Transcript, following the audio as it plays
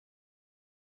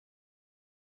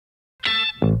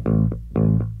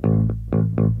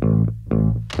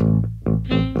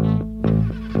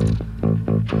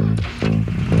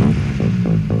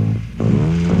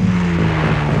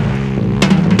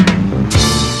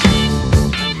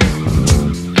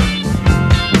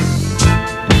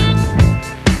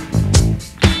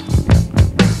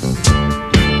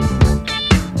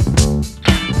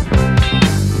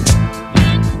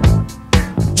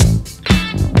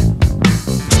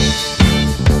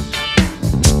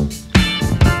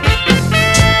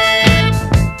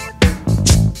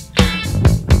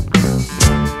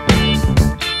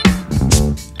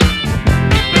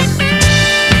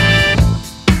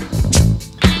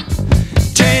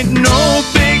Ain't no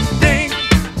big thing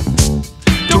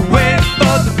to wait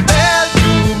for the bell to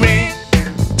ring.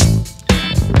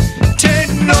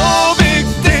 Ain't no big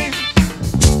thing,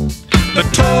 the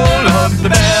toll of the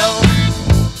bell.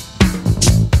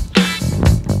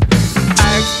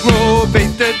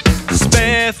 Aggravated,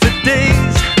 spare for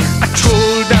days. I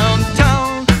troll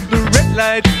downtown, the red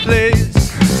light plays.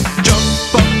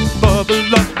 Jump up,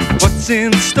 bubble up, what's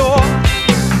in store?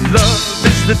 Love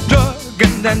is the drug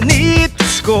and I need to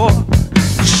score.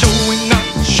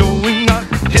 Showing up,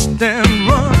 hit and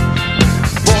run.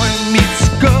 Boy meets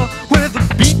girl where the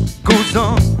beat goes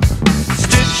on.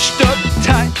 Stitched up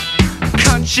tight,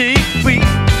 can't shake free.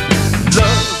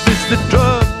 Love is the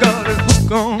drug, got a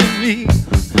hook on me.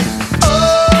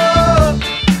 Oh,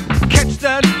 catch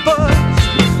that buzz.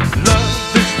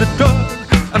 Love is the drug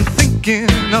I'm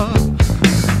thinking of.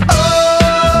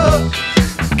 Oh,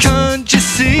 can't you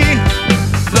see?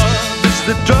 Love is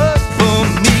the drug for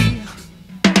me.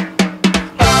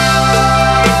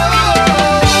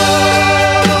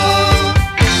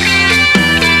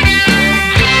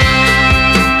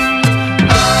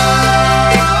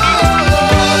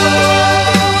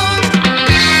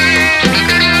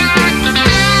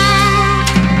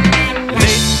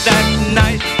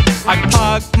 I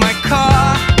park my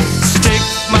car, stake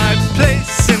my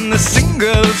place in the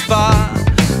singles bar.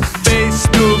 Face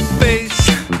to face,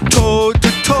 toe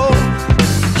to toe,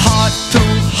 heart to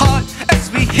heart as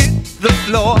we hit the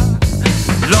floor.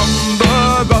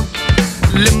 Lumber up,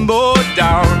 limbo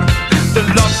down, the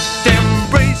locked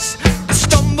embrace, the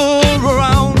stumble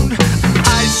around.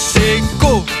 I say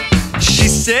go, she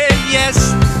say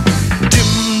yes.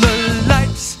 Dim the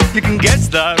lights, you can guess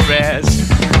the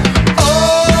rest.